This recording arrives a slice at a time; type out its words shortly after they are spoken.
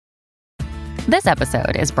This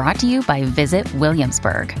episode is brought to you by Visit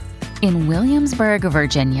Williamsburg. In Williamsburg,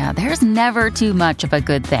 Virginia, there's never too much of a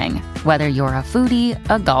good thing. Whether you're a foodie,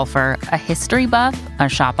 a golfer, a history buff, a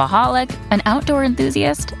shopaholic, an outdoor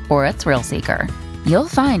enthusiast, or a thrill seeker, you'll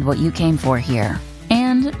find what you came for here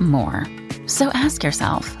and more. So ask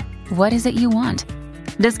yourself, what is it you want?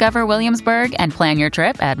 Discover Williamsburg and plan your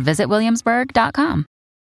trip at visitwilliamsburg.com.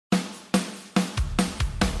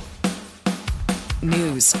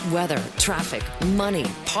 News, weather, traffic, money,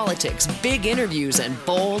 politics, big interviews, and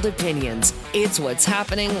bold opinions. It's what's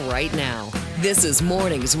happening right now. This is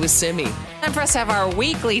Mornings with Simi. Time for us to have our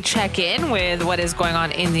weekly check-in with what is going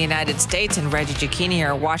on in the United States. And Reggie Cecchini,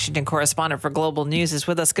 our Washington correspondent for Global News, is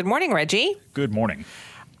with us. Good morning, Reggie. Good morning.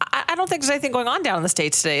 I don't think there's anything going on down in the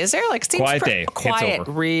States today. Is there? Like, seems quiet day. Quiet, it's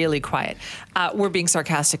over. Really quiet. We're being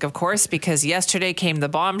sarcastic, of course, because yesterday came the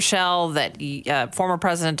bombshell that former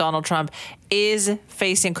President Donald Trump is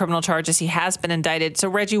facing criminal charges. He has been indicted. So,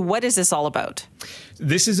 Reggie, what is this all about?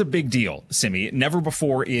 This is a big deal, Simi. Never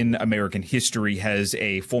before in American history has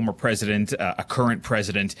a former president, a current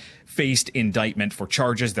president, faced indictment for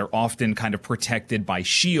charges. They're often kind of protected by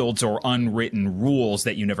shields or unwritten rules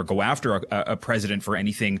that you never go after a president for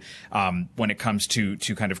anything when it comes to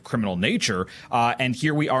kind of criminal nature. And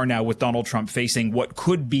here we are now with Donald Trump facing what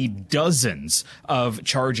could be dozens of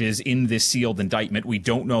charges in this sealed indictment. We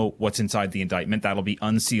don't know what's inside the indictment. That'll be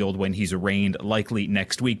unsealed when he's arraigned, likely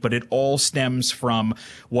next week. But it all stems from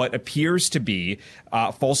what appears to be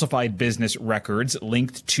falsified business records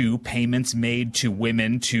linked to payments made to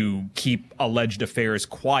women to keep alleged affairs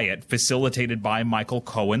quiet, facilitated by Michael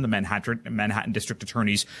Cohen, the Manhattan District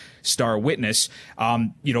Attorney's star witness.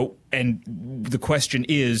 And the question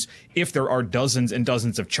is, if there are dozens and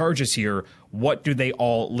dozens of charges here, what do they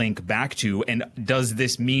all link back to? And does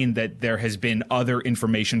this mean that there has been other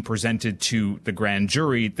information presented to the grand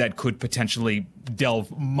jury that could potentially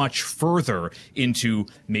delve much further into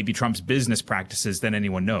maybe Trump's business practices than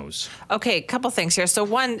anyone knows? Okay, a couple things here. So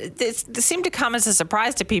one, this seemed to come as a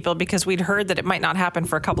surprise to people because we'd heard that it might not happen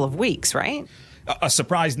for a couple of weeks, right? A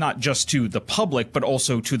surprise not just to the public, but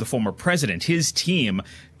also to the former president. His team,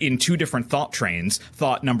 in two different thought trains,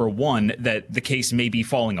 thought, number one, that the case may be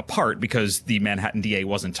falling apart because the Manhattan DA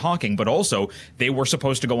wasn't talking, but also they were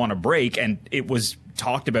supposed to go on a break, and it was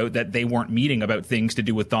talked about that they weren't meeting about things to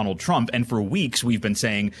do with Donald Trump. And for weeks, we've been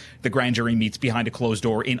saying the grand jury meets behind a closed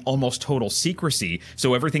door in almost total secrecy.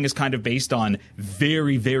 So everything is kind of based on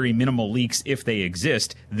very, very minimal leaks if they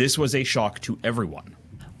exist. This was a shock to everyone.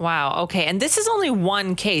 Wow. Okay. And this is only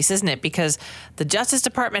one case, isn't it? Because the Justice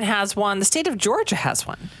Department has one. The state of Georgia has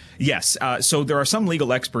one. Yes. So there are some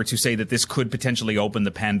legal experts who say that this could potentially open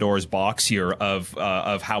the Pandora's box here of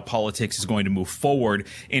how politics is going to move forward,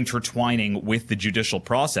 intertwining with the judicial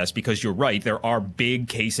process, because you're right. There are big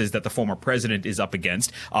cases that the former president is up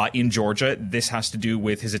against. In Georgia, this has to do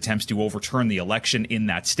with his attempts to overturn the election in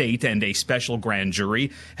that state. And a special grand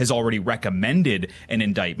jury has already recommended an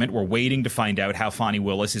indictment. We're waiting to find out how Fani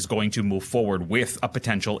Willis is going to move forward with a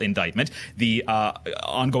potential indictment. The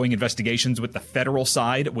ongoing investigations with the federal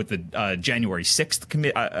side, with the January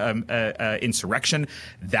 6th insurrection,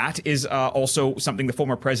 that is also something the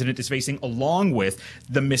former president is facing, along with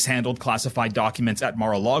the mishandled classified documents at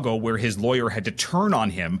Mar-a-Lago, where his lawyer had to turn on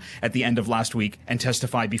him at the end of last week and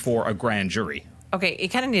testify before a grand jury. Okay, you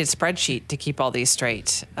kind of need a spreadsheet to keep all these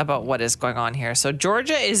straight about what is going on here. So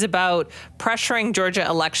Georgia is about pressuring Georgia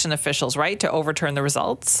election officials, right, to overturn the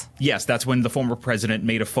results? Yes, that's when the former president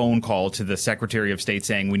made a phone call to the Secretary of State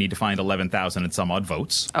saying we need to find 11,000 and some odd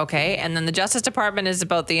votes. Okay, and then the Justice Department is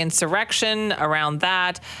about the insurrection around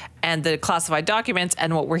that and the classified documents.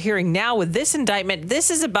 And what we're hearing now with this indictment,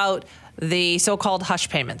 this is about the so-called hush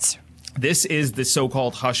payments. This is the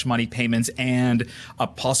so-called hush money payments and a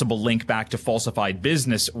possible link back to falsified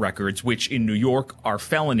business records, which in New York are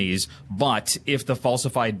felonies. But if the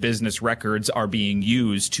falsified business records are being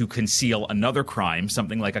used to conceal another crime,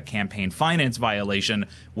 something like a campaign finance violation,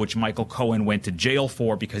 which Michael Cohen went to jail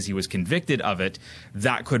for because he was convicted of it,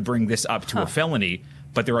 that could bring this up to a felony.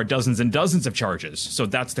 But there are dozens and dozens of charges. So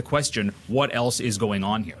that's the question. What else is going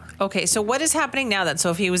on here? Okay, so what is happening now then?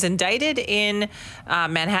 So if he was indicted in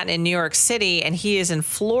Manhattan in New York City and he is in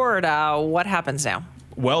Florida, what happens now?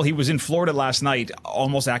 Well, he was in Florida last night,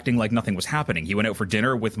 almost acting like nothing was happening. He went out for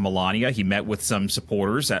dinner with Melania. He met with some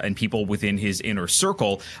supporters and people within his inner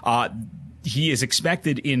circle. He is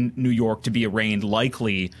expected in New York to be arraigned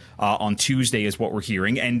likely on Tuesday is what we're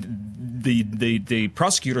hearing. And the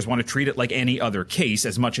prosecutors want to treat it like any other case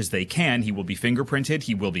as much as they can. He will be fingerprinted,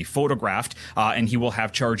 he will be photographed, and he will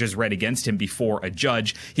have charges read against him before a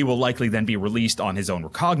judge. He will likely then be released on his own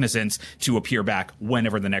recognizance to appear back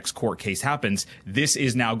whenever the next court case happens. This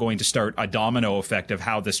is now going to start a domino effect of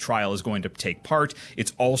how this trial is going to take part.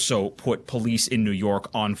 It's also put police in New York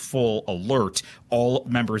on full alert. All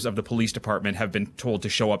members of the police department have been told to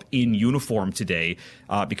show up in uniform today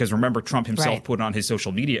because remember, Trump himself put on his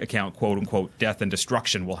social media account, quote unquote, death and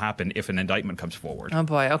destruction will happen if an indictment comes forward. Oh,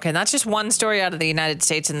 boy. Okay. And that's just one story out of the United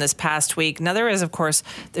States in this past week. Another is, of course,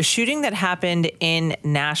 the shooting that happened in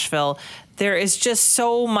Nashville. There is just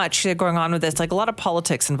so much going on with this, like a lot of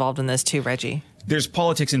politics involved in this too, Reggie. There's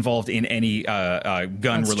politics involved in any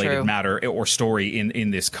gun-related matter or story in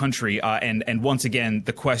this country. And once again,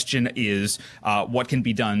 the question is what can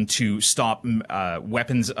be done to stop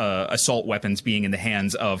assault weapons being in the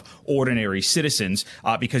hands of ordinary citizens,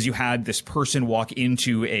 because you had this person walk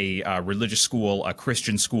into a religious school, a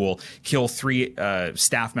Christian school, kill 3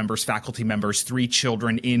 staff members, faculty members, 3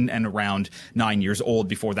 children in and around 9 years old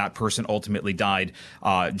before that person ultimately died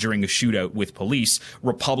during a shootout with police.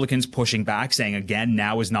 Republicans pushing back, saying, again,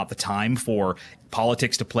 now is not the time for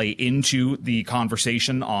politics to play into the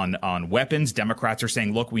conversation on weapons. Democrats are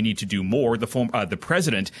saying, look, we need to do more. The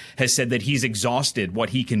president has said that he's exhausted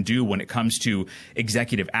what he can do when it comes to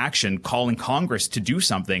executive action, calling Congress to do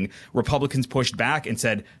something. Republicans pushed back and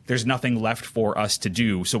said, there's nothing left for us to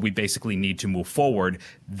do, so we basically need to move forward.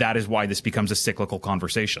 That is why this becomes a cyclical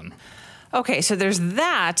conversation. Okay, so there's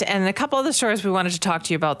that, and a couple other stories we wanted to talk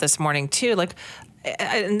to you about this morning, too. Like,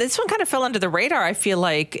 and this one kind of fell under the radar, I feel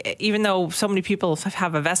like, even though so many people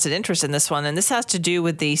have a vested interest in this one. And this has to do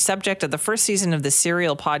with the subject of the first season of the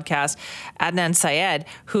Serial podcast, Adnan Syed,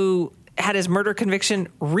 who had his murder conviction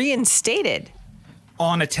reinstated.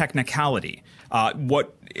 On a technicality.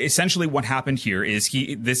 What happened here is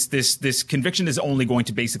this conviction is only going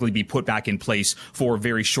to basically be put back in place for a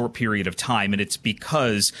very short period of time. And it's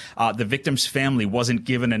because the victim's family wasn't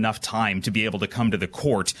given enough time to be able to come to the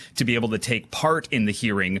court to be able to take part in the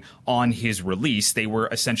hearing on his release. They were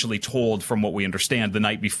essentially told, from what we understand, the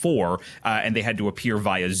night before, and they had to appear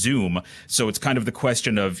via Zoom. So it's kind of the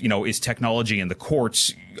question of, is technology and the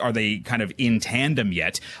courts, are they kind of in tandem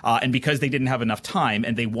yet? And because they didn't have enough time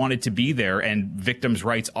and they wanted to be there, and victims'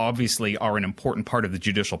 rights obviously are an important part of the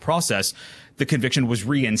judicial process, the conviction was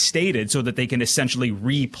reinstated so that they can essentially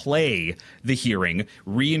replay the hearing,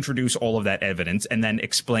 reintroduce all of that evidence, and then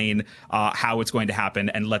explain how it's going to happen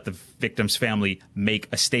and let the victim's family make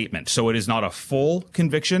a statement. So it is not a full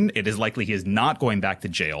conviction. It is likely he is not going back to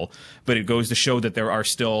jail, but it goes to show that there are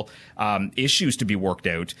still issues to be worked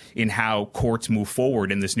out in how courts move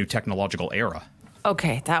forward in this new technological era.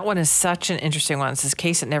 Okay, that one is such an interesting one. It's this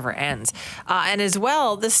case that never ends. And as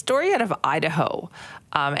well, the story out of Idaho.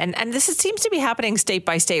 And this seems to be happening state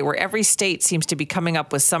by state, where every state seems to be coming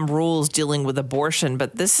up with some rules dealing with abortion.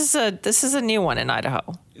 But this is a new one in Idaho.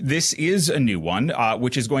 This is a new one,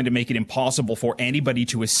 which is going to make it impossible for anybody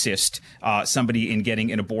to assist somebody in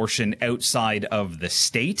getting an abortion outside of the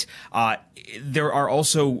state. There are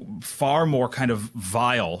also far more kind of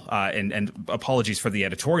vile, and apologies for the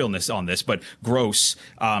editorialness on this, but gross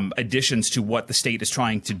additions to what the state is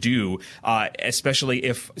trying to do, especially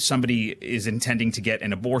if somebody is intending to get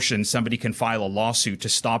an abortion. Somebody can file a lawsuit to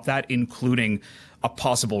stop that, including a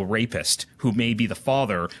possible rapist who may be the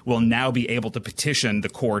father will now be able to petition the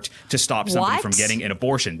court to stop somebody from getting an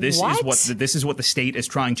abortion. This is what the state is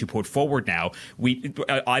trying to put forward now.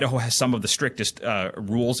 Idaho has some of the strictest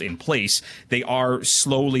rules in place. They are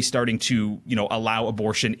slowly starting to, allow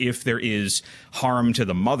abortion if there is harm to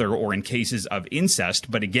the mother or in cases of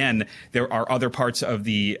incest. But again, there are other parts of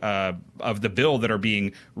the bill that are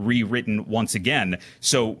being rewritten once again.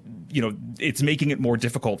 So, it's making it more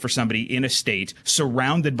difficult for somebody in a state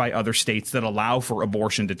surrounded by other states that allow for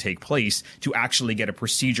abortion to take place to actually get a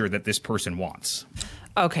procedure that this person wants.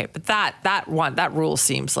 Okay, but that rule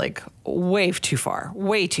seems like way too far.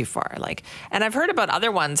 Like, and I've heard about other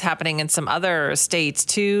ones happening in some other states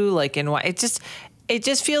too. Like it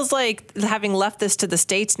just feels like, having left this to the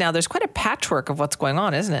states now, there's quite a patchwork of what's going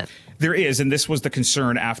on, isn't it? There is, and this was the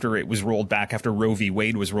concern after it was rolled back, after Roe v.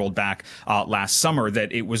 Wade was rolled back last summer,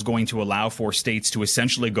 that it was going to allow for states to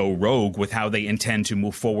essentially go rogue with how they intend to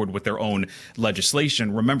move forward with their own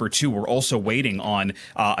legislation. Remember, too, we're also waiting on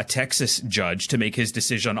a Texas judge to make his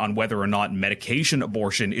decision on whether or not medication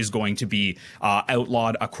abortion is going to be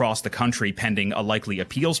outlawed across the country pending a likely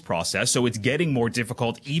appeals process. So it's getting more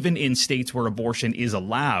difficult, even in states where abortion is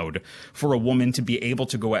allowed, for a woman to be able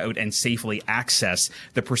to go out and safely access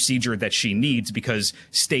the procedure that she needs, because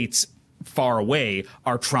states far away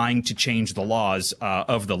are trying to change the laws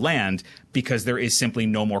of the land because there is simply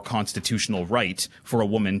no more constitutional right for a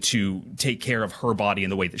woman to take care of her body in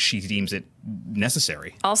the way that she deems it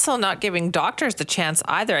necessary. Also not giving doctors the chance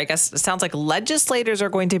either. I guess it sounds like legislators are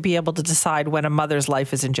going to be able to decide when a mother's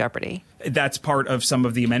life is in jeopardy. That's part of some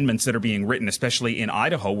of the amendments that are being written, especially in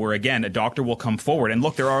Idaho, where, again, a doctor will come forward. And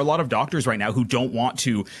look, there are a lot of doctors right now who don't want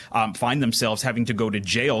to find themselves having to go to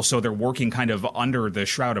jail. So they're working kind of under the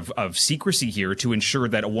shroud of secrecy here to ensure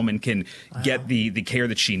that a woman can get the care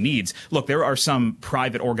that she needs. Look, there are some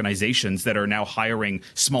private organizations that are now hiring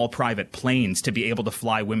small private planes to be able to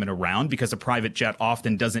fly women around because a private jet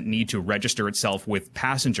often doesn't need to register itself with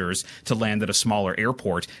passengers to land at a smaller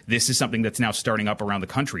airport. This is something that's now starting up around the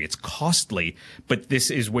country. It's costly, but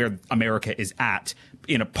this is where America is at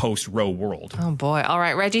in a post-Roe world. Oh, boy. All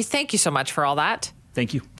right, Reggie, thank you so much for all that.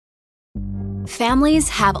 Thank you. Families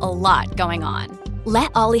have a lot going on.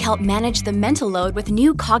 Let Ollie help manage the mental load with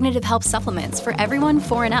new cognitive help supplements for everyone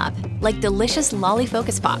 4 and up, like delicious Lolly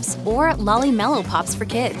Focus Pops or Lolly Mellow Pops for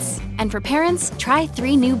kids. And for parents, try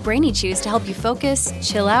 3 new Brainy Chews to help you focus,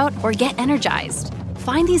 chill out, or get energized.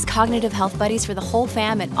 Find these cognitive health buddies for the whole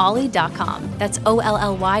fam at ollie.com. That's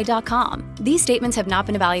OLLY.com. These statements have not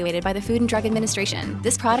been evaluated by the Food and Drug Administration.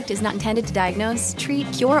 This product is not intended to diagnose,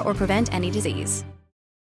 treat, cure, or prevent any disease.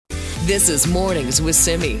 This is Mornings with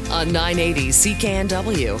Simi on 980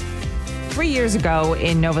 CKNW. 3 years ago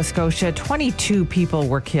in Nova Scotia, 22 people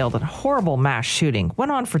were killed in a horrible mass shooting.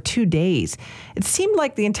 Went on for 2 days. It seemed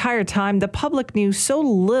like the entire time the public knew so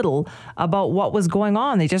little about what was going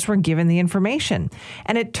on. They just weren't given the information.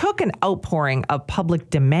 And it took an outpouring of public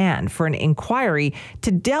demand for an inquiry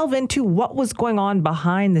to delve into what was going on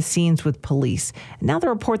behind the scenes with police. Now the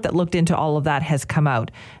report that looked into all of that has come out.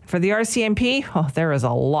 For the RCMP, there is a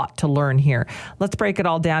lot to learn here. Let's break it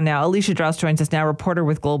all down now. Alicia Draus joins us now, reporter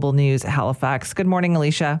with Global News Halifa. Good morning,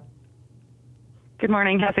 Alicia. Good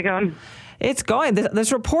morning. How's it going? It's going.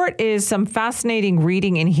 This report is some fascinating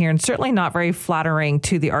reading in here and certainly not very flattering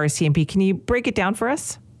to the RCMP. Can you break it down for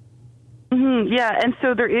us? Yeah, and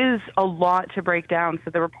so there is a lot to break down.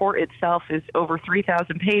 So the report itself is over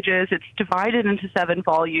 3,000 pages. It's divided into 7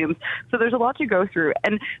 volumes. So there's a lot to go through.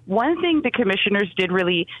 And one thing the commissioners did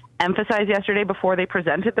really emphasize yesterday before they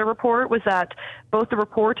presented the report was that both the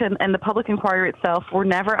report and the public inquiry itself were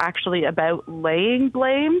never actually about laying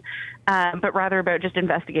blame, but rather about just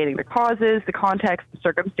investigating the causes, the context, the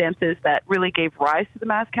circumstances that really gave rise to the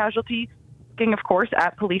mass casualty. Of course,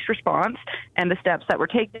 at police response and the steps that were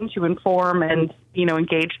taken to inform and,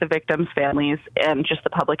 engage the victims' families and just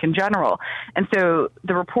the public in general. And so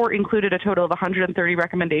the report included a total of 130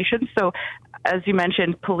 recommendations. So as you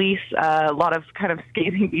mentioned, police, a lot of kind of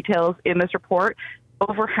scathing details in this report.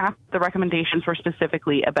 Over half the recommendations were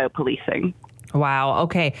specifically about policing. Wow.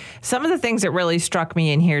 Okay. Some of the things that really struck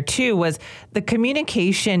me in here, too, was the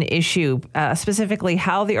communication issue, specifically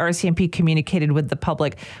how the RCMP communicated with the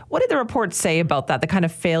public. What did the report say about that, the kind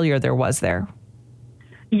of failure there was there?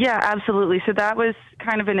 Yeah, absolutely. So that was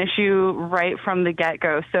kind of an issue right from the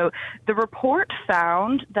get-go. So the report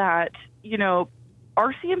found that,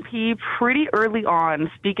 RCMP pretty early on,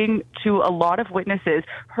 speaking to a lot of witnesses,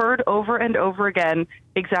 heard over and over again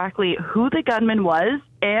exactly who the gunman was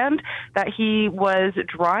and that he was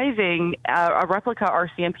driving a replica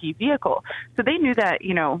RCMP vehicle. So they knew that,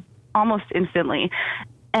 almost instantly.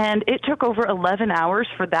 And it took over 11 hours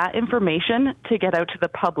for that information to get out to the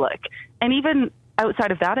public. And even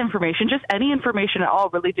outside of that information, just any information at all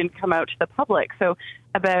really didn't come out to the public. So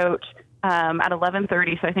about at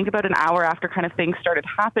 11:30, so I think about an hour after kind of things started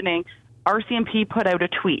happening, RCMP put out a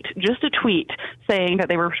tweet, just a tweet, saying that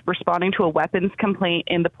they were responding to a weapons complaint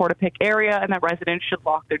in the Portapique area and that residents should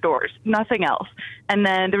lock their doors. Nothing else. And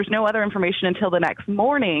then there was no other information until the next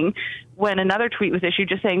morning when another tweet was issued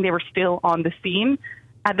just saying they were still on the scene.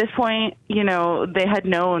 At this point, they had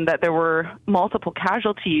known that there were multiple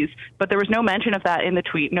casualties, but there was no mention of that in the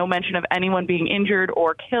tweet, no mention of anyone being injured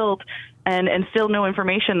or killed, and still no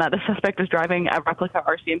information that the suspect was driving a replica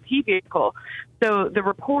RCMP vehicle. So the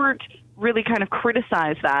report really kind of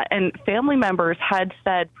criticized that, and family members had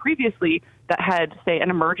said previously that had, say,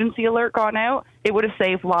 an emergency alert gone out, it would have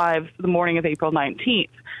saved lives the morning of April 19th.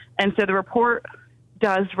 And so the report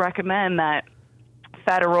does recommend that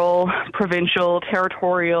federal, provincial,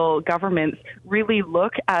 territorial governments really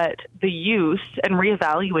look at the use and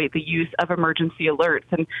reevaluate the use of emergency alerts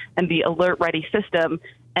and the alert ready system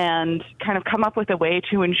and kind of come up with a way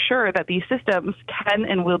to ensure that these systems can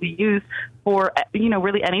and will be used for,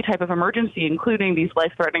 really any type of emergency, including these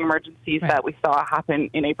life-threatening emergencies that we saw happen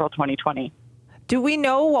in April 2020. Do we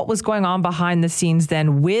know what was going on behind the scenes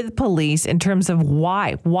then with police in terms of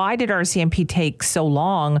why? Why did RCMP take so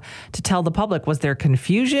long to tell the public? Was there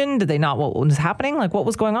confusion? Did they not know what was happening? Like, what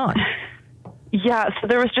was going on? Yeah, so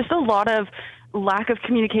there was just a lot of lack of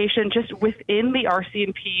communication just within the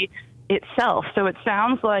RCMP itself. So it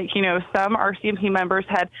sounds like, some RCMP members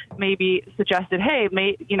had maybe suggested, hey,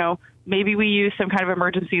 maybe we use some kind of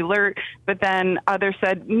emergency alert, but then others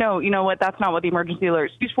said, no, you know what, that's not what the emergency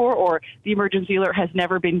alert is used for, or the emergency alert has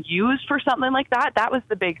never been used for something like that. That was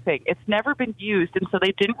the big thing. It's never been used, and so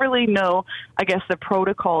they didn't really know, I guess, the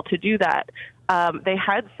protocol to do that. They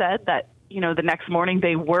had said that, the next morning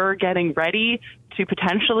they were getting ready to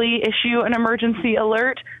potentially issue an emergency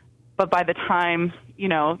alert, but by the time,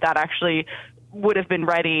 that actually would have been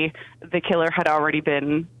ready, the killer had already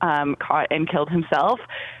been caught and killed himself.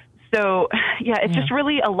 So, it's just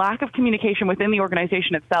really a lack of communication within the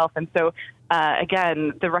organization itself. And so,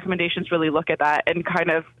 again, the recommendations really look at that and kind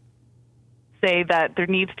of say that there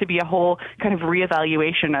needs to be a whole kind of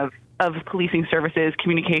reevaluation of policing services,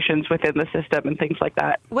 communications within the system, and things like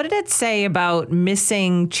that. What did it say about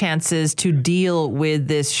missing chances to deal with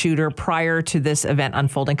this shooter prior to this event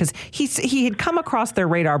unfolding? Because he had come across their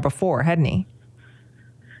radar before, hadn't he?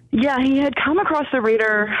 Yeah, he had come across the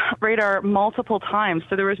radar multiple times.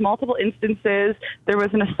 So there was multiple instances. There was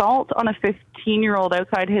an assault on a 15-year-old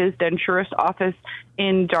outside his denturist office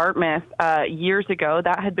in Dartmouth years ago.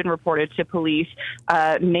 That had been reported to police.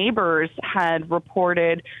 Neighbors had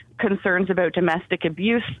reported concerns about domestic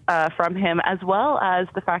abuse from him, as well as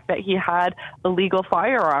the fact that he had illegal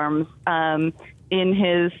firearms in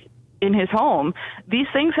his home. These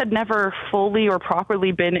things had never fully or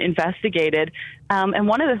properly been investigated. And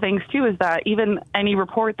one of the things, too, is that even any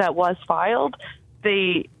report that was filed,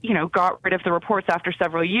 they, got rid of the reports after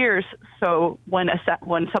several years. So when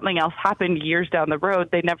something else happened years down the road,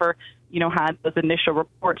 they never, had those initial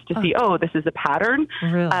reports to see, this is a pattern.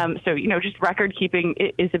 Really? So, just record keeping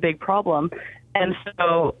is a big problem. And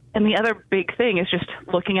the other big thing is just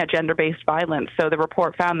looking at gender-based violence. So the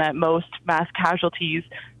report found that most mass casualties,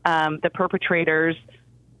 the perpetrators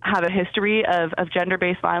have a history of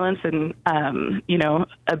gender-based violence and,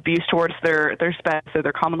 abuse towards their spouse or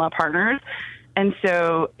their common law partners. And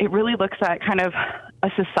so it really looks at kind of a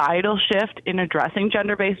societal shift in addressing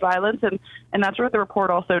gender-based violence. And that's where the report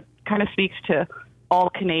also kind of speaks to all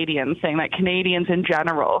Canadians, saying that Canadians in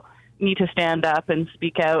general need to stand up and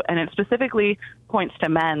speak out. And it specifically points to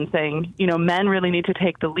men, saying, men really need to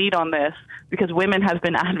take the lead on this because women have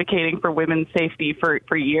been advocating for women's safety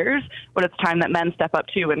for years, but it's time that men step up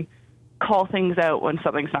too and call things out when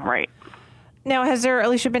something's not right. Now, has there,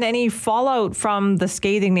 Alicia, been any fallout from the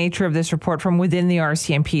scathing nature of this report from within the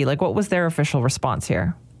RCMP? Like, what was their official response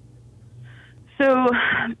here? So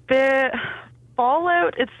the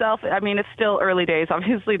fallout itself, it's still early days.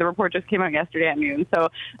 Obviously, the report just came out yesterday at noon, so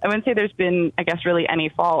I wouldn't say there's been, really any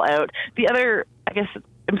fallout. The other,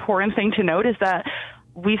 important thing to note is that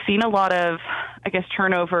we've seen a lot of,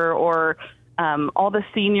 turnover or all the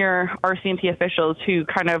senior RCMP officials who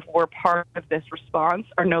kind of were part of this response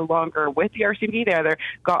are no longer with the RCMP. They either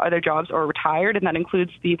got other jobs or retired, and that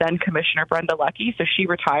includes the then Commissioner Brenda Lucki. So she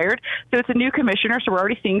retired. So it's a new commissioner, so we're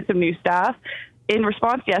already seeing some new staff. In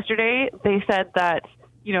response yesterday, they said that,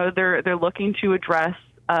 they're looking to address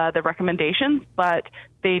the recommendations, but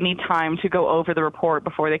they need time to go over the report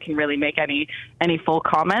before they can really make any full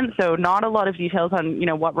comment. So not a lot of details on,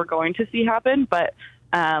 what we're going to see happen, but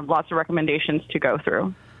lots of recommendations to go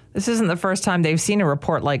through. This isn't the first time they've seen a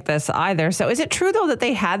report like this either. So is it true, though, that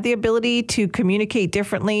they had the ability to communicate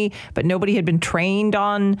differently, but nobody had been trained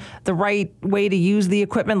on the right way to use the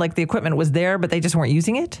equipment? Like the equipment was there, but they just weren't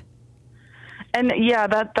using it? And yeah,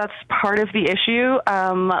 that's part of the issue.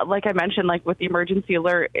 Like I mentioned, like with the emergency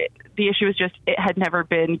alert, the issue is just it had never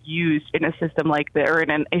been used in a system like this or in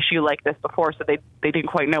an issue like this before, so they didn't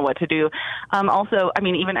quite know what to do. Also,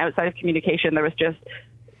 even outside of communication, there was just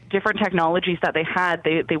different technologies that they had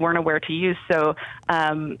they weren't aware to use. So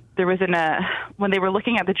there was when they were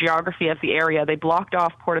looking at the geography of the area, they blocked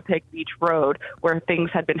off Portapique Beach Road where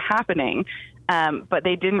things had been happening. But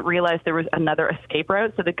they didn't realize there was another escape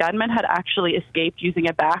route. So the gunman had actually escaped using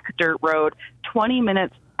a back dirt road 20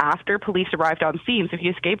 minutes after police arrived on scene. So he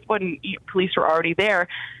escaped when police were already there.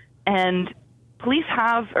 And police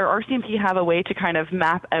RCMP have a way to kind of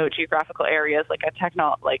map out geographical areas, like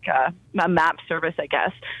a map service, I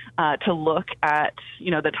guess, to look at,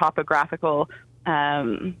 the topographical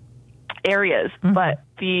areas. Mm-hmm. But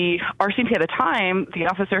the RCMP at the time, the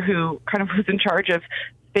officer who kind of was in charge of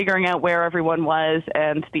figuring out where everyone was,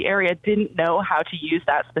 and the area didn't know how to use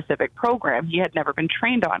that specific program. He had never been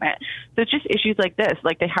trained on it. So it's just issues like this.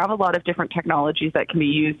 Like, they have a lot of different technologies that can be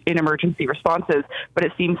used in emergency responses, but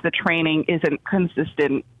it seems the training isn't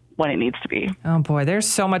consistent when it needs to be. Oh boy, there's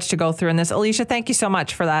so much to go through in this. Alicia, thank you so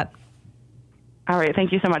much for that. All right,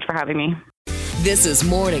 thank you so much for having me. This is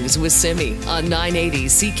Mornings with Simi on 980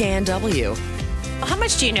 CKNW. How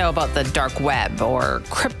much do you know about the dark web or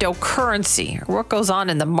cryptocurrency, or what goes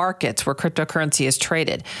on in the markets where cryptocurrency is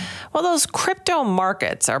traded? Well, those crypto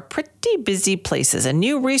markets are pretty busy places, and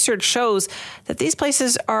new research shows that these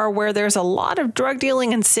places are where there's a lot of drug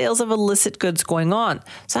dealing and sales of illicit goods going on.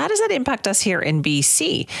 So how does that impact us here in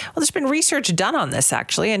BC? Well, there's been research done on this,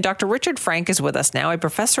 actually, and Dr. Richard Frank is with us now, a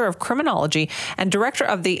professor of criminology and director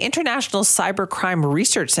of the International CyberCrime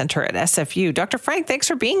Research Centre at SFU. Dr. Frank, thanks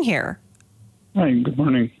for being here. Hi, good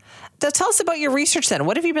morning. Tell us about your research then.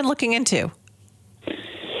 What have you been looking into?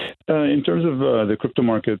 In terms of the crypto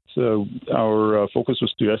markets, our focus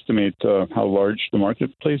was to estimate how large the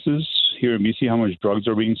marketplace is here in BC, how much drugs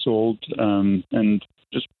are being sold, and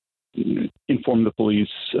just inform the police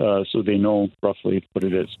so they know roughly what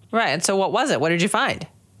it is. Right. And so what was it? What did you find?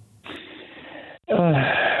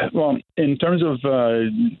 Well, in terms of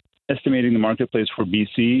estimating the marketplace for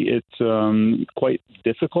BC, it's quite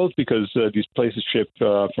difficult because these places ship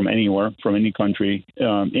from anywhere, from any country,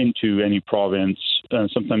 into any province.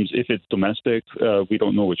 Sometimes if it's domestic, we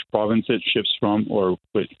don't know which province it ships from or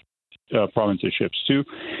which province it ships to.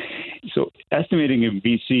 So estimating in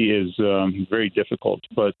BC is very difficult.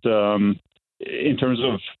 But in terms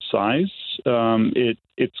of size,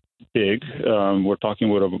 it's big. We're talking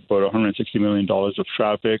about $160 million of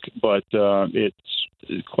traffic, but it's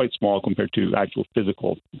quite small compared to actual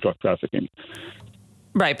physical drug trafficking.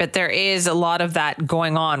 Right, but there is a lot of that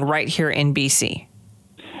going on right here in BC.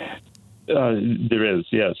 There is,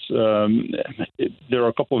 yes. There are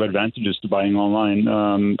a couple of advantages to buying online.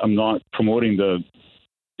 I'm not promoting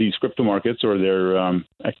these crypto markets or their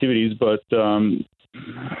activities, but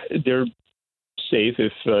they're safe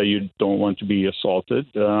if you don't want to be assaulted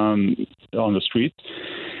on the street.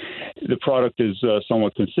 The product is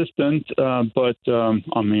somewhat consistent, but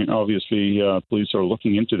I mean, obviously, police are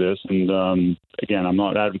looking into this. And again, I'm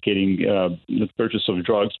not advocating the purchase of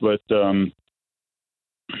drugs, but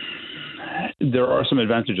there are some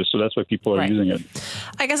advantages, so that's why people are using it.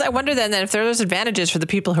 I guess I wonder then that if there are those advantages for the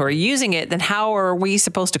people who are using it, then how are we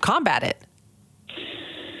supposed to combat it?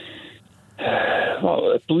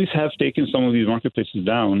 Well, police have taken some of these marketplaces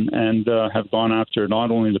down and have gone after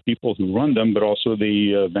not only the people who run them, but also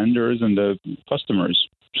the vendors and the customers.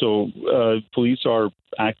 So police are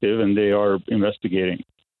active and they are investigating.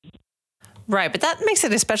 Right, but that makes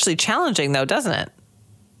it especially challenging, though, doesn't it?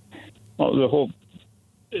 Well, the whole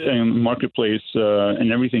marketplace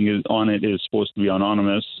and everything is on it is supposed to be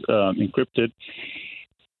anonymous, encrypted.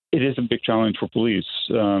 It is a big challenge for police.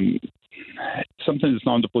 Sometimes it's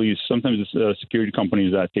not the police. Sometimes it's security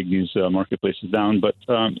companies that take these marketplaces down. But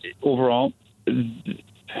overall,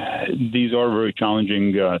 these are very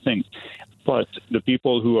challenging things. But the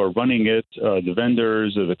people who are running it, the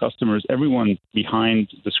vendors, the customers, everyone behind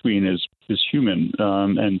the screen is human,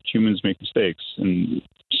 and humans make mistakes. And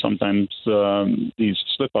sometimes these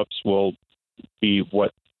slip-ups will be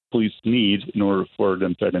what police need in order for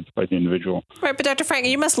them to identify the individual. Right, but Dr. Frank,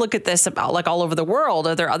 you must look at this about like all over the world.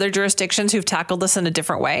 Are there other jurisdictions who've tackled this in a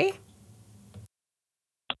different way?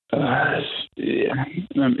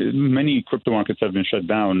 Many crypto markets have been shut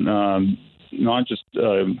down. Not just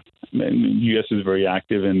the U.S. is very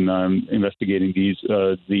active in investigating these.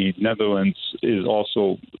 The Netherlands is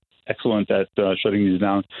also excellent at shutting these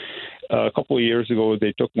down. A couple of years ago,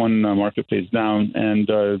 they took one marketplace down and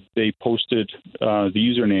they posted the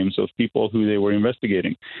usernames of people who they were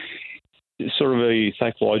investigating. It's sort of a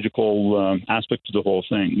psychological aspect to the whole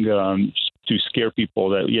thing, to scare people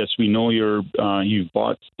that, yes, we know you've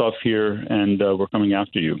bought stuff here and we're coming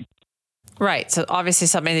after you. Right. So obviously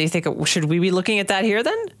something that you think, should we be looking at that here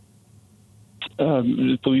then?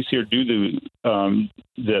 The police here do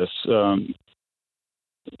this.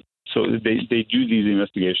 So they do these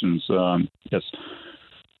investigations, yes.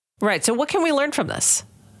 Right. So what can we learn from this?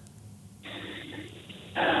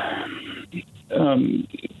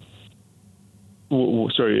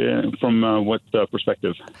 From what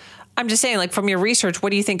perspective? I'm just saying, like, from your research,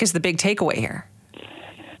 what do you think is the big takeaway here?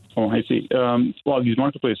 Oh, I see. Well, these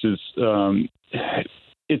marketplaces,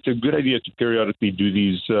 it's a good idea to periodically do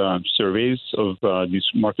these surveys of these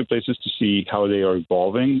marketplaces to see how they are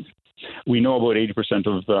evolving. We know about 80%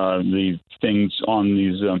 of the things on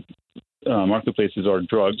these marketplaces are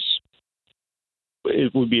drugs.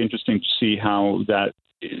 It would be interesting to see how that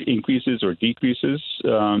increases or decreases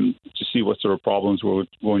to see what sort of problems we're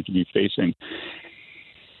going to be facing.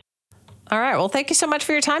 All right. Well, thank you so much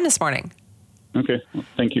for your time this morning. Okay. Well,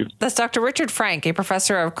 thank you. That's Dr. Richard Frank, a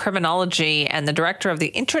professor of criminology and the director of the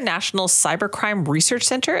International CyberCrime Research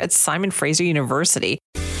Centre at Simon Fraser University.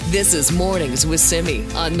 This is Mornings with Simi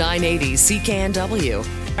on 980 CKNW.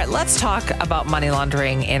 All right, let's talk about money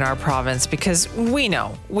laundering in our province because we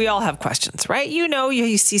all have questions, right?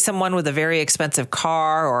 You see someone with a very expensive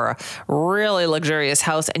car or a really luxurious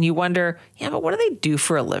house and you wonder, but what do they do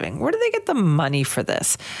for a living? Where do they get the money for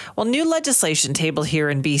this? Well, new legislation tabled here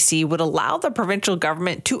in BC would allow the provincial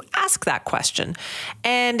government to ask that question.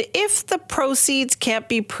 And if the proceeds can't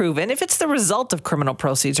be proven, if it's the result of criminal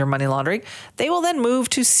proceeds or money laundering, they will then move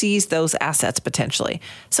to seize those assets potentially.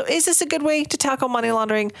 So is this a good way to tackle money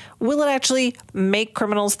laundering? Will it actually make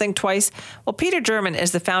criminals think twice? Well, Peter German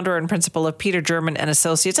is the founder and principal of Peter German and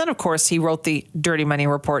Associates. And of course, he wrote the Dirty Money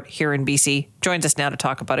Report here in BC. Joins us now to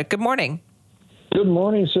talk about it. Good morning. Good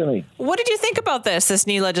morning, Simi. What did you think about this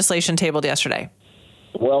new legislation tabled yesterday?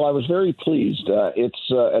 Well, I was very pleased.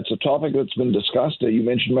 It's a topic that's been discussed. You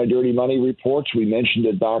mentioned my Dirty Money reports. We mentioned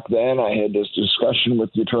it back then. I had this discussion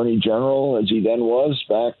with the Attorney General, as he then was,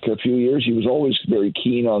 back a few years. He was always very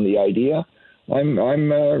keen on the idea. I'm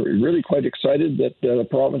really quite excited that the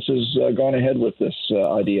province has gone ahead with this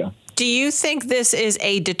idea. Do you think this is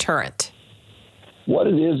a deterrent? What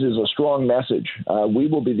it is a strong message. We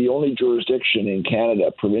will be the only jurisdiction in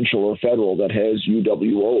Canada, provincial or federal, that has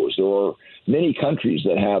UWOs. There are many countries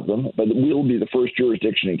that have them, but we'll be the first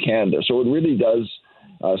jurisdiction in Canada. So it really does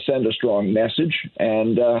send a strong message,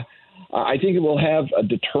 and I think it will have a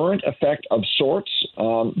deterrent effect of sorts,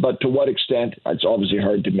 but to what extent, it's obviously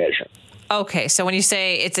hard to measure. Okay, so when you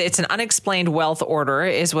say it's an unexplained wealth order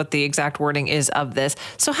is what the exact wording is of this.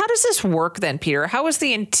 So how does this work then, Peter? How is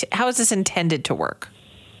this intended to work?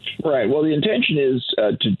 Right. Well, the intention is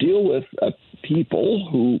to deal with people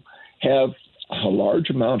who have a large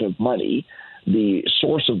amount of money, the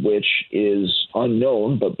source of which is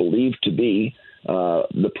unknown but believed to be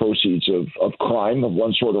the proceeds of crime of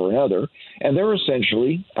one sort or another, and they're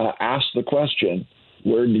essentially asked the question,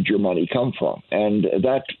 where did your money come from? And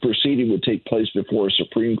that proceeding would take place before a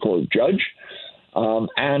Supreme Court judge.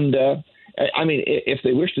 If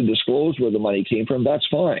they wish to disclose where the money came from, that's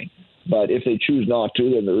fine. But if they choose not to,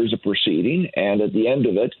 then there is a proceeding. And at the end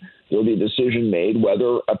of it, there'll be a decision made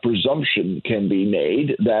whether a presumption can be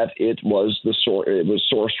made that it was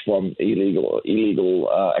sourced from illegal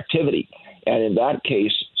activity. And in that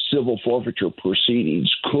case, civil forfeiture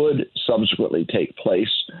proceedings could subsequently take place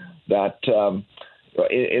that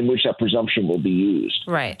in which that presumption will be used.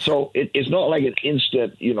 Right. So it's not like an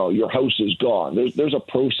instant, your house is gone. There's a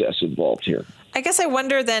process involved here. I guess I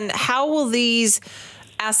wonder then, how will these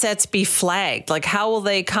assets be flagged? Like, how will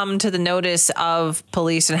they come to the notice of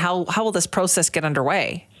police, and how will this process get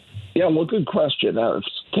underway? Yeah, well, good question.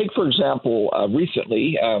 Take, for example,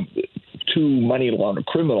 recently, two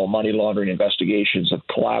criminal money laundering investigations have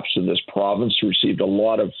collapsed in this province, received a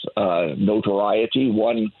lot of notoriety.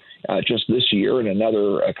 One just this year and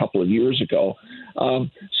another a couple of years ago.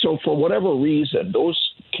 So for whatever reason, those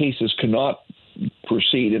cases cannot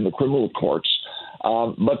proceed in the criminal courts,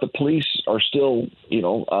 but the police are still,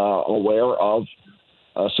 aware of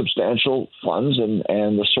substantial funds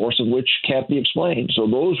and the source of which can't be explained. So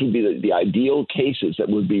those would be the ideal cases that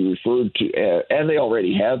would be referred to, and they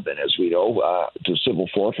already have been, as we know, to civil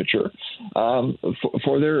forfeiture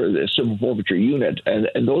for their civil forfeiture unit.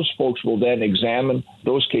 And those folks will then examine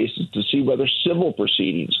those cases to see whether civil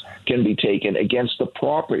proceedings can be taken against the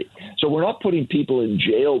property. So we're not putting people in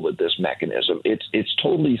jail with this mechanism. It's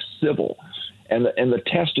totally civil. And the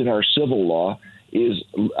test in our civil law is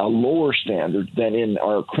a lower standard than in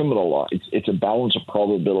our criminal law. It's a balance of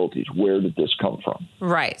probabilities. Where did this come from?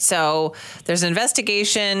 Right. So there's an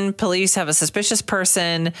investigation. Police have a suspicious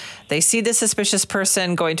person. They see the suspicious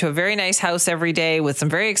person going to a very nice house every day with some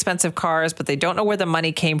very expensive cars, but they don't know where the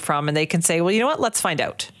money came from. And they can say, well, you know what? Let's find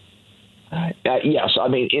out. Yes. I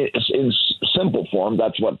mean, it's in simple form.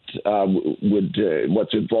 That's what's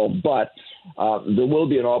involved. But there will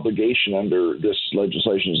be an obligation under this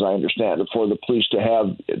legislation, as I understand it, for the police to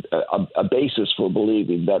have a basis for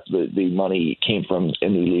believing that the money came from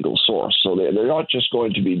an illegal source. So they're not just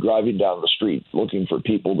going to be driving down the street looking for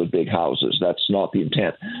people with big houses. That's not the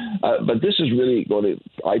intent. But this is really going to,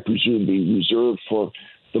 I presume, be reserved for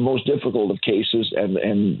the most difficult of cases and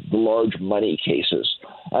the large money cases.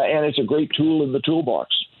 And it's a great tool in the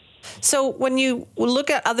toolbox. So when you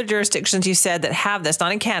look at other jurisdictions, you said that have this,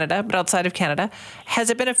 not in Canada, but outside of Canada,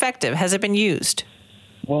 has it been effective? Has it been used?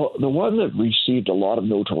 Well, the one that received a lot of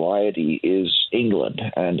notoriety is England,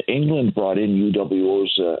 and England brought in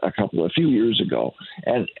UWOs a few years ago,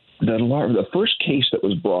 and the first case that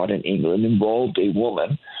was brought in England involved a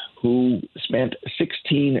woman who spent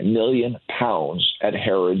 £16 million at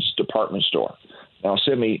Harrods department store. Now,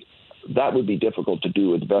 Simi, that would be difficult to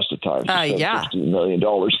do with the best of times. Yeah. $16 million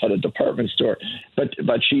at a department store,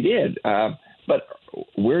 but she did. But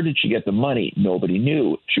where did she get the money? Nobody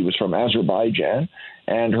knew. She was from Azerbaijan,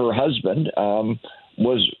 and her husband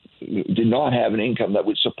did not have an income that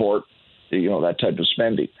would support that type of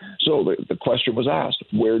spending. So the question was asked,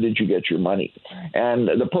 where did you get your money? And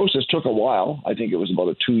the process took a while. I think it was about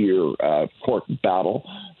a 2-year court battle,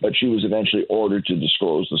 but she was eventually ordered to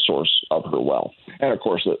disclose the source of her wealth. And of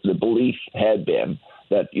course, the belief had been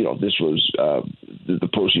that, this was the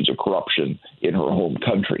proceeds of corruption in her home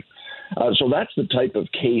country. So that's the type of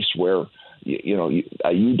case where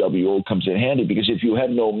a UWO comes in handy, because if you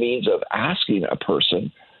had no means of asking a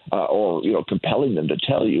person or compelling them to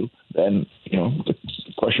tell you, then the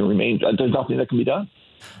question remains. There's nothing that can be done.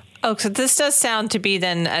 Oh, so this does sound to be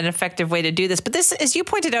then an effective way to do this. But this, as you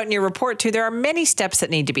pointed out in your report too, there are many steps that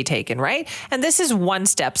need to be taken, right? And this is one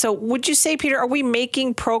step. So would you say, Peter, are we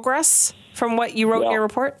making progress from what you wrote in your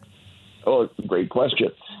report? Oh, great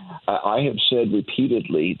question. I have said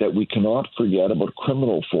repeatedly that we cannot forget about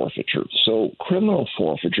criminal forfeiture. So criminal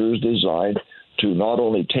forfeiture is designed to not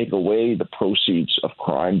only take away the proceeds of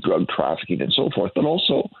crime, drug trafficking, and so forth, but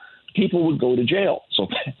also people would go to jail. So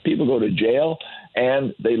people go to jail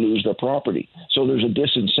and they lose their property. So there's a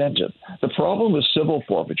disincentive. The problem with civil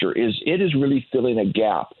forfeiture is it is really filling a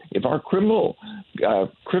gap. If our criminal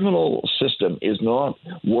system is not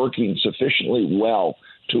working sufficiently well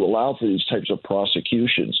to allow for these types of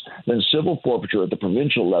prosecutions, then civil forfeiture at the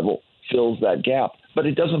provincial level fills that gap, but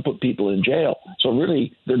it doesn't put people in jail. So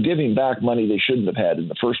really, they're giving back money they shouldn't have had in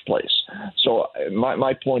the first place. So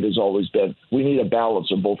my point has always been we need a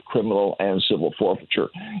balance of both criminal and civil forfeiture.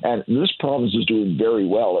 And this province is doing very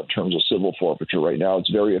well in terms of civil forfeiture right now. It's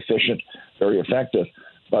very efficient, very effective,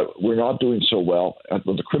 but we're not doing so well on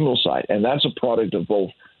the criminal side. And that's a product of both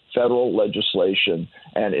federal legislation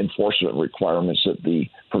and enforcement requirements at the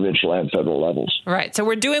provincial and federal levels. Right. So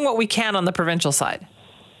we're doing what we can on the provincial side.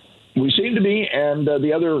 We seem to be, and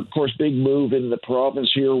the other, of course, big move in the province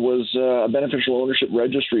here was a beneficial ownership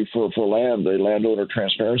registry for land, the Landowner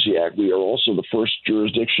Transparency Act. We are also the first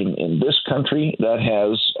jurisdiction in this country that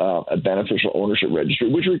has a beneficial ownership registry,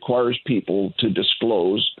 which requires people to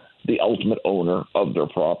disclose the ultimate owner of their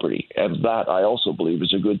property. And that, I also believe,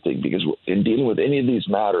 is a good thing, because in dealing with any of these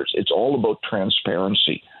matters, it's all about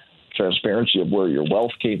transparency. Transparency of where your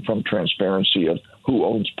wealth came from, transparency of who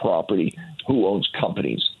owns property, who owns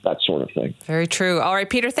companies, that sort of thing. Very true. All right,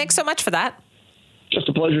 Peter, thanks so much for that. Just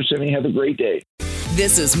a pleasure, Simi. Have a great day.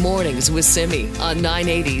 This is Mornings with Simi on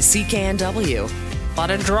 980 CKNW. A lot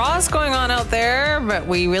of draws going on out there, but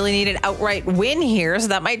we really need an outright win here, so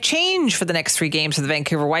that might change for the next 3 games for the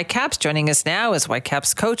Vancouver Whitecaps. Joining us now is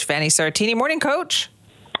Whitecaps coach Vanni Sartini. Morning, Coach.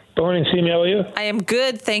 Morning, Simi. How are you? I am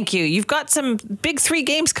good, thank you. You've got some big 3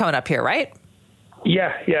 games coming up here, right?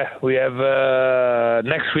 Yeah. We have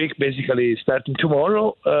next week, basically starting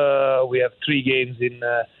tomorrow. We have 3 games in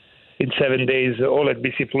 7 days, all at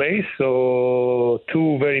BC Place. So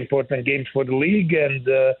 2 very important games for the league and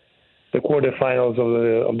the quarterfinals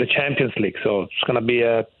of the Champions League. So it's going to be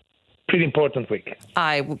a pretty important week.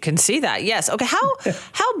 I can see that. Yes. Okay.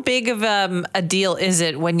 How big of a deal is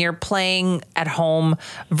it when you're playing at home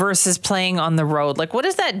versus playing on the road? Like, what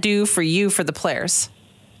does that do for you, for the players?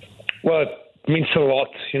 Well, it means a lot,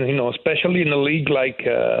 especially in a league like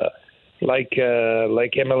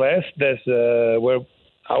MLS. That's where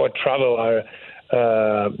our travel are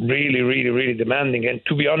really, really, really demanding. And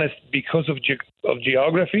to be honest, because of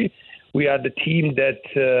geography, we are the team that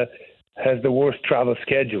has the worst travel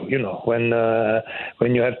schedule.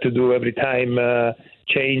 When you have to do every time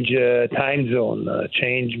change time zone,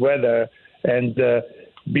 change weather, and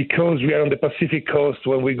because we are on the Pacific coast,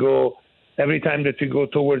 when we go. Every time that we go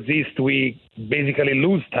towards east, we basically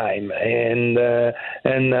lose time, and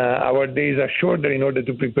our days are shorter in order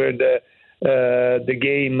to prepare the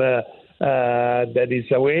game that is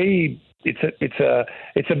away.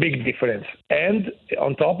 It's a big difference, and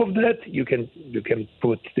on top of that, you can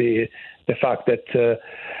put the fact that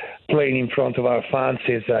playing in front of our fans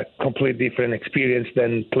is a completely different experience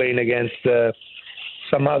than playing against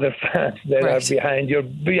some other fans that are behind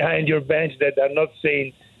your bench that are not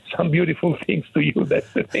saying some beautiful things to you.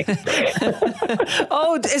 That's the thing.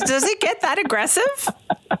 Oh, does it get that aggressive?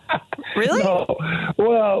 Really? No.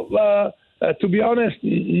 Well, to be honest,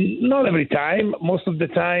 not every time. Most of the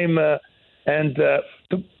time, And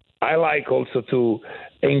I like also to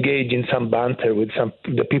engage in some banter with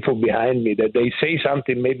the people behind me, that they say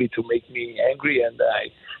something maybe to make me angry, and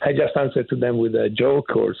I just answer to them with a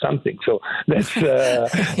joke or something. So that's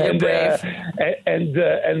and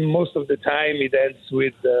most of the time it ends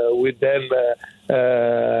with them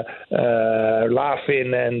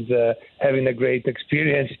laughing and having a great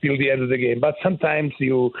experience till the end of the game. But sometimes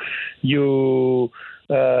you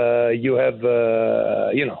have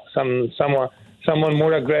someone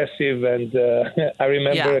more aggressive, and I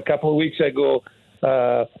remember a couple of weeks ago,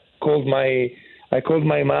 I called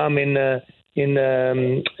my mom in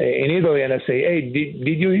Italy, and I say, "Hey,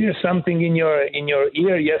 did you hear something in your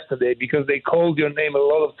ear yesterday? Because they called your name a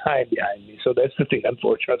lot of time behind me." So that's the thing,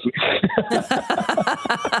 unfortunately.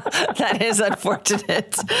 That is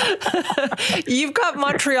unfortunate. You've got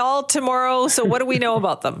Montreal tomorrow, so what do we know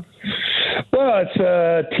about them? Well, it's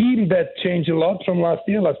a team that changed a lot from last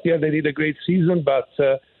year. Last year they did a great season, but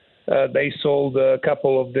they sold a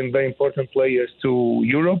couple of them very important players to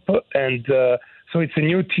Europe, and so it's a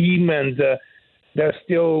new team, and they're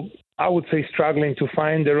still, I would say, struggling to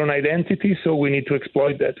find their own identity. So we need to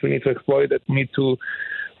exploit that. We need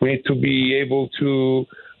to be able to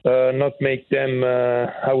not make them,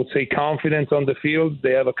 I would say, confident on the field.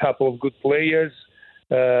 They have a couple of good players,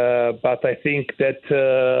 but I think that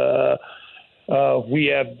we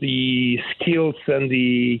have the skills and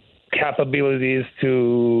the capabilities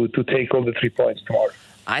to take all the 3 points tomorrow.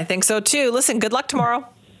 I think so too. Listen, good luck tomorrow.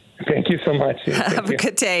 Thank you so much. Have a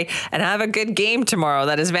good day and have a good game tomorrow.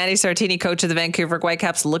 That is Vanni Sartini, coach of the Vancouver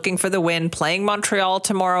Whitecaps, looking for the win, playing Montreal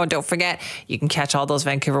tomorrow. And don't forget, you can catch all those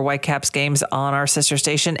Vancouver Whitecaps games on our sister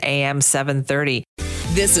station, AM 730.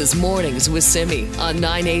 This is Mornings with Simi on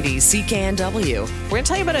 980 CKNW. We're going to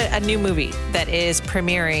tell you about a new movie that is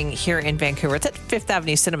premiering here in Vancouver. It's at Fifth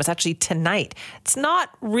Avenue Cinema. It's actually tonight. It's not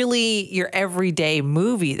really your everyday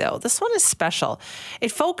movie, though. This one is special.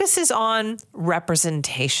 It focuses on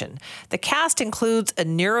representation. The cast includes a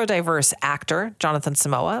neurodiverse actor, Jonathan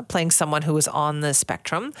Simoa, playing someone who is on the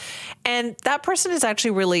spectrum. And that person is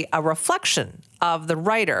actually really a reflection of the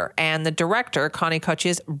writer and the director, Connie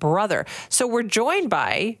Cocchia's brother. So we're joined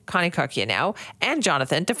by Connie Cocchia now and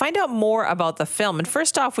Jonathan to find out more about the film. And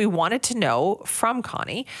first off, we wanted to know from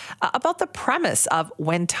Connie about the premise of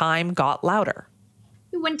When Time Got Louder.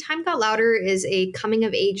 When Time Got Louder is a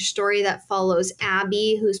coming-of-age story that follows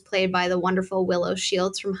Abby, who's played by the wonderful Willow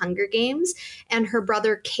Shields from Hunger Games, and her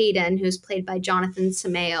brother Kayden, who's played by Jonathan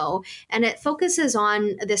Simoa. And it focuses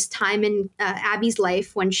on this time in Abby's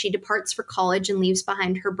life when she departs for college and leaves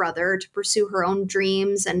behind her brother to pursue her own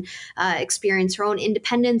dreams and experience her own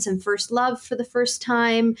independence and first love for the first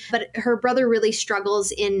time. But her brother really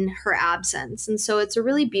struggles in her absence. And so it's a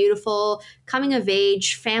really beautiful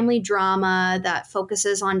coming-of-age family drama that focuses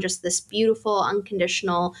on just this beautiful,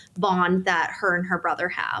 unconditional bond that her and her brother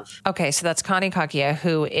have. Okay, so that's Connie Cocchia,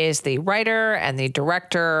 who is the writer and the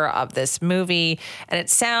director of this movie, and it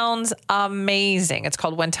sounds amazing. It's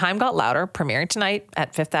called When Time Got Louder, premiering tonight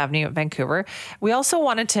at Fifth Avenue in Vancouver. We also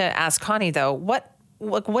wanted to ask Connie, though,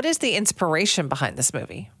 what is the inspiration behind this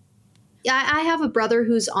movie? I have a brother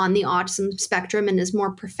who's on the autism spectrum and is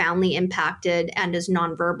more profoundly impacted and is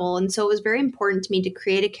nonverbal. And so it was very important to me to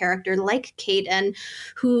create a character like Kayden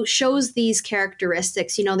who shows these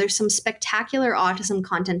characteristics. You know, there's some spectacular autism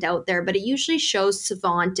content out there, but it usually shows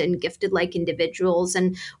savant and gifted-like individuals.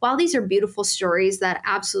 And while these are beautiful stories that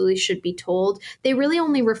absolutely should be told, they really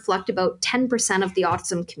only reflect about 10% of the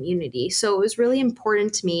autism community. So it was really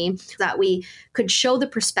important to me that we could show the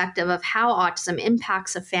perspective of how autism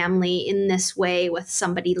impacts a family in this way with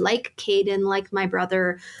somebody like Kayden, like my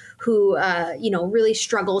brother, who, really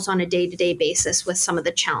struggles on a day-to-day basis with some of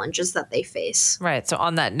the challenges that they face. Right. So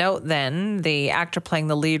on that note, then, the actor playing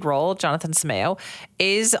the lead role, Jonathan Simoa,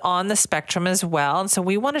 is on the spectrum as well. And so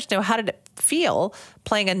we wanted to know, how did it feel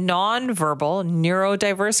playing a non-verbal,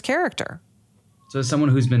 neurodiverse character? So as someone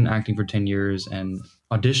who's been acting for 10 years and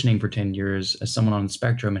auditioning for 10 years, as someone on the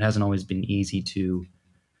spectrum, it hasn't always been easy to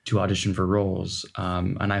audition for roles.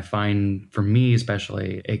 And I find, for me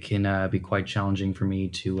especially, it can be quite challenging for me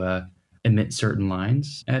to emit certain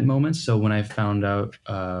lines at moments. So when I found out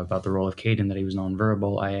about the role of Kayden, that he was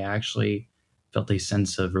nonverbal, I actually felt a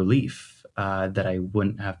sense of relief that I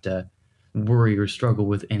wouldn't have to worry or struggle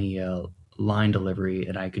with any line delivery,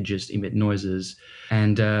 and I could just emit noises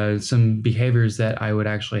and some behaviors that I would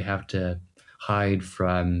actually have to hide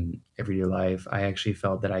from everyday life. I actually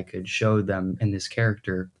felt that I could show them in this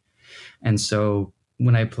character. And so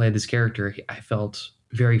when I played this character, I felt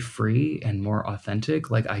very free and more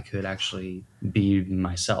authentic, like I could actually be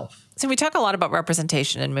myself. So we talk a lot about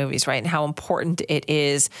representation in movies, right? And how important it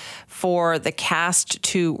is for the cast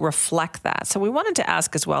to reflect that. So we wanted to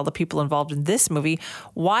ask as well the people involved in this movie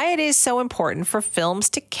why it is so important for films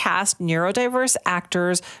to cast neurodiverse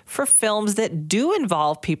actors for films that do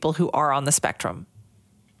involve people who are on the spectrum.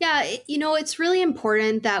 Yeah, it's really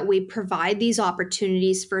important that we provide these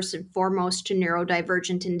opportunities first and foremost to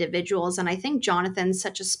neurodivergent individuals. And I think Jonathan's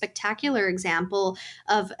such a spectacular example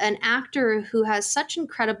of an actor who has such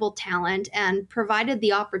incredible talent and provided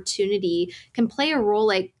the opportunity can play a role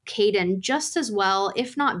like Kayden just as well,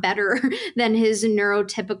 if not better, than his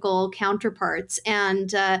neurotypical counterparts.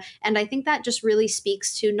 And I think that just really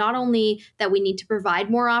speaks to not only that we need to provide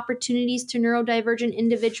more opportunities to neurodivergent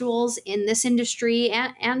individuals in this industry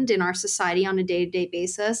and in our society on a day-to-day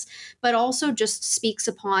basis, but also just speaks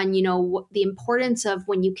upon, the importance of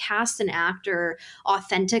when you cast an actor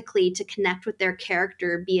authentically to connect with their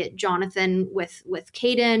character, be it Jonathan with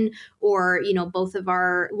Kayden or, both of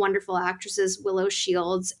our wonderful actresses, Willow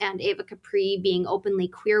Shields and Ava Capri, being openly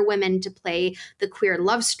queer women to play the queer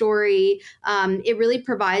love story. It really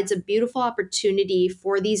provides a beautiful opportunity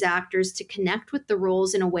for these actors to connect with the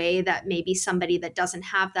roles in a way that maybe somebody that doesn't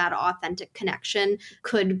have that authentic connection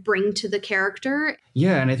could bring to the character.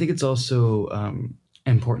 Yeah, and I think it's also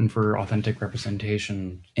important for authentic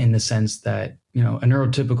representation in the sense that, a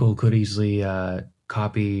neurotypical could easily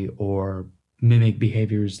copy or mimic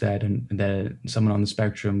behaviors that someone on the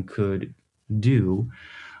spectrum could do.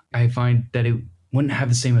 I find that it wouldn't have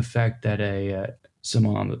the same effect that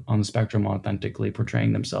someone on the spectrum authentically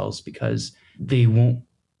portraying themselves, because they won't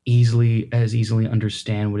easily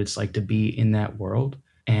understand what it's like to be in that world.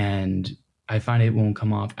 And I find it won't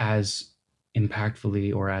come off as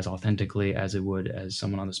impactfully or as authentically as it would as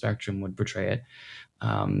someone on the spectrum would portray it,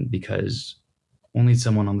 because only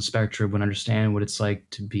someone on the spectrum would understand what it's like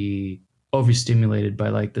to be overstimulated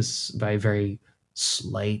by very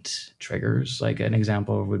slight triggers. Like an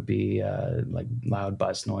example would be like loud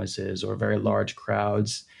bus noises or very large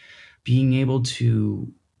crowds. Being able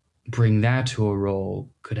to bring that to a role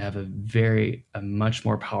could have a much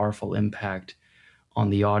more powerful impact on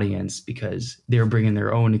the audience, because they're bringing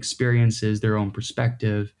their own experiences, their own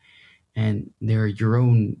perspective, and your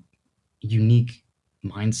own unique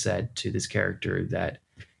mindset to this character that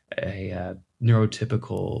a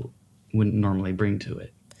neurotypical wouldn't normally bring to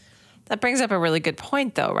it. That brings up a really good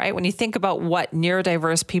point, though, right? When you think about what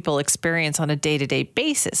neurodiverse people experience on a day-to-day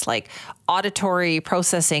basis, like auditory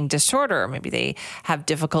processing disorder, maybe they have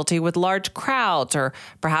difficulty with large crowds, or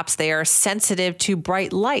perhaps they are sensitive to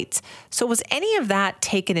bright lights. So was any of that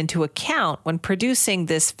taken into account when producing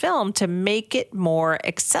this film to make it more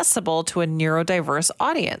accessible to a neurodiverse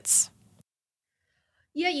audience?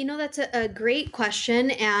 Yeah, that's a great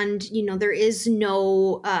question. And, there is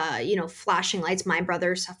no, flashing lights. My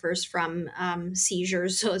brother suffers from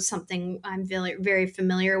seizures, so it's something I'm very, very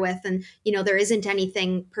familiar with. And, there isn't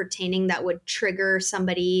anything pertaining that would trigger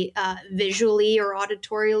somebody visually or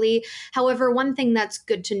auditorially. However, one thing that's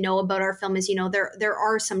good to know about our film is, there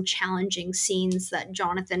are some challenging scenes that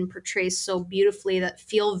Jonathan portrays so beautifully that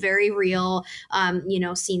feel very real.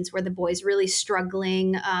 Scenes where the boy's really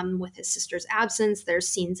struggling with his sister's absence. There's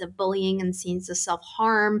scenes of bullying and scenes of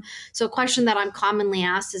self-harm. So a question that I'm commonly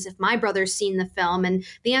asked is if my brother's seen the film, and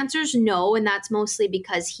the answer is no, and that's mostly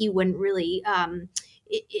because he wouldn't really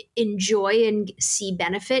enjoy and see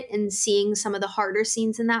benefit in seeing some of the harder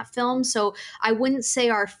scenes in that film. So I wouldn't say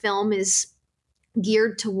our film is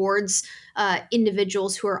geared towards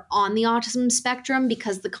individuals who are on the autism spectrum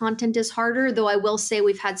because the content is harder, though I will say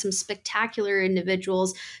we've had some spectacular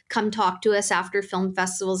individuals come talk to us after film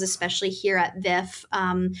festivals, especially here at VIF,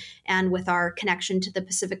 and with our connection to the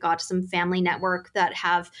Pacific Autism Family Network, that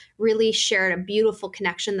have really shared a beautiful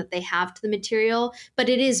connection that they have to the material. But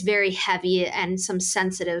it is very heavy and some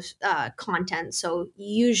sensitive content. So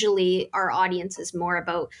usually our audience is more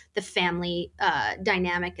about the family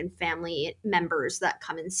dynamic and family members that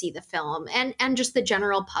come and see the film. And just the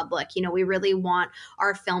general public. We really want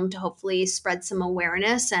our film to hopefully spread some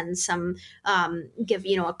awareness and some give,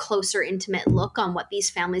 a closer, intimate look on what these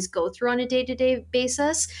families go through on a day-to-day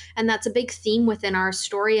basis. And that's a big theme within our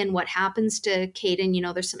story and what happens to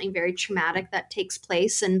Kayden. There's something very traumatic that takes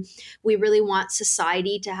place. And we really want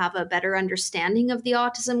society to have a better understanding of the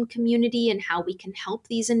autism community and how we can help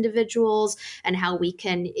these individuals and how we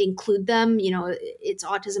can include them. It's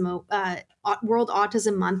World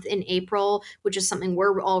Autism Month in April, which is something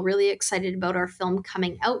we're all really excited about our film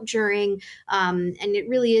coming out during. And it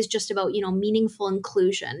really is just about, meaningful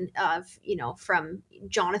inclusion of, from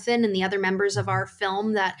Jonathan and the other members of our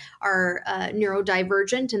film that are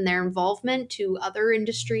neurodivergent in their involvement to other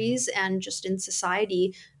industries and just in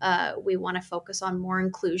society. We want to focus on more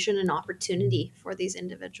inclusion and opportunity for these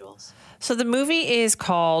individuals. So the movie is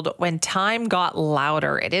called When Time Got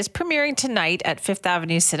Louder. It is premiering tonight at Fifth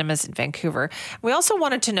Avenue Cinemas in Vancouver. We also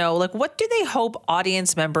wanted to know, what do they hope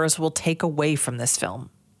audience members will take away from this film?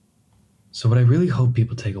 So what I really hope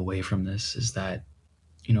people take away from this is that,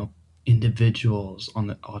 individuals on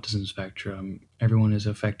the autism spectrum, everyone is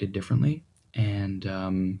affected differently. And,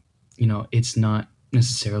 it's not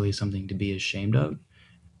necessarily something to be ashamed of.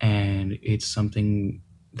 And it's something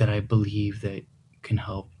that I believe that can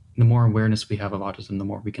help. The more awareness we have of autism, the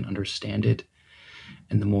more we can understand it,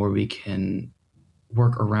 and the more we can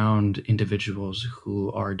work around individuals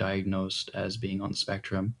who are diagnosed as being on the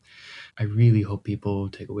spectrum. I really hope people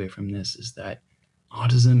take away from this is that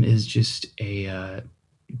autism is just a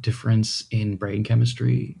difference in brain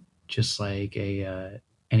chemistry, just like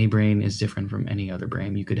any brain is different from any other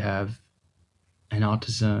brain. You could have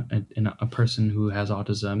a person who has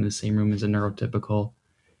autism in the same room as a neurotypical,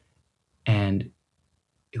 and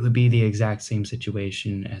it would be the exact same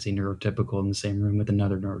situation as a neurotypical in the same room with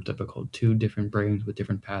another neurotypical. Two different brains with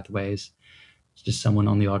different pathways. It's just someone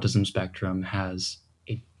on the autism spectrum has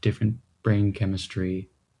a different brain chemistry,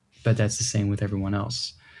 but that's the same with everyone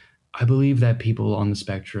else. I believe that people on the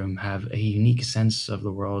spectrum have a unique sense of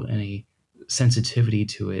the world and a sensitivity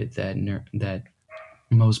to it that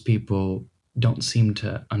most people don't seem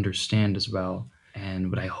to understand as well. And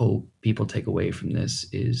what I hope people take away from this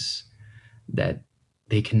is that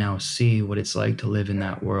they can now see what it's like to live in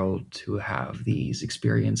that world, to have these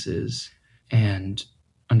experiences, and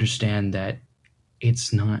understand that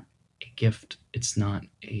it's not a gift, it's not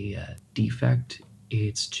a defect,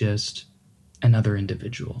 it's just another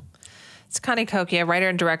individual. It's Connie Cocchia, writer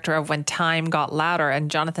and director of When Time Got Louder,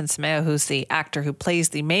 and Jonathan Simoa, who's the actor who plays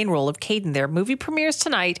the main role of Kayden. Their movie premieres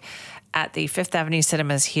tonight at the Fifth Avenue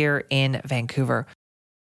Cinemas here in Vancouver.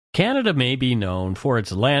 Canada may be known for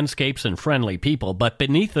its landscapes and friendly people, but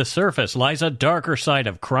beneath the surface lies a darker side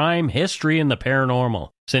of crime, history, and the paranormal.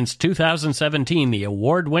 Since 2017, the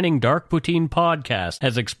award-winning Dark Poutine podcast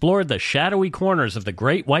has explored the shadowy corners of the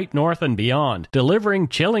Great White North and beyond, delivering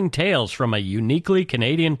chilling tales from a uniquely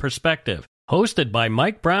Canadian perspective. Hosted by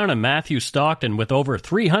Mike Brown and Matthew Stockton with over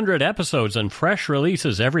 300 episodes and fresh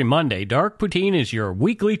releases every Monday, Dark Poutine is your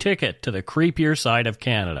weekly ticket to the creepier side of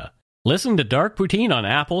Canada. Listen to Dark Poutine on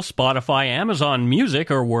Apple, Spotify, Amazon Music,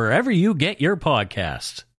 or wherever you get your podcasts.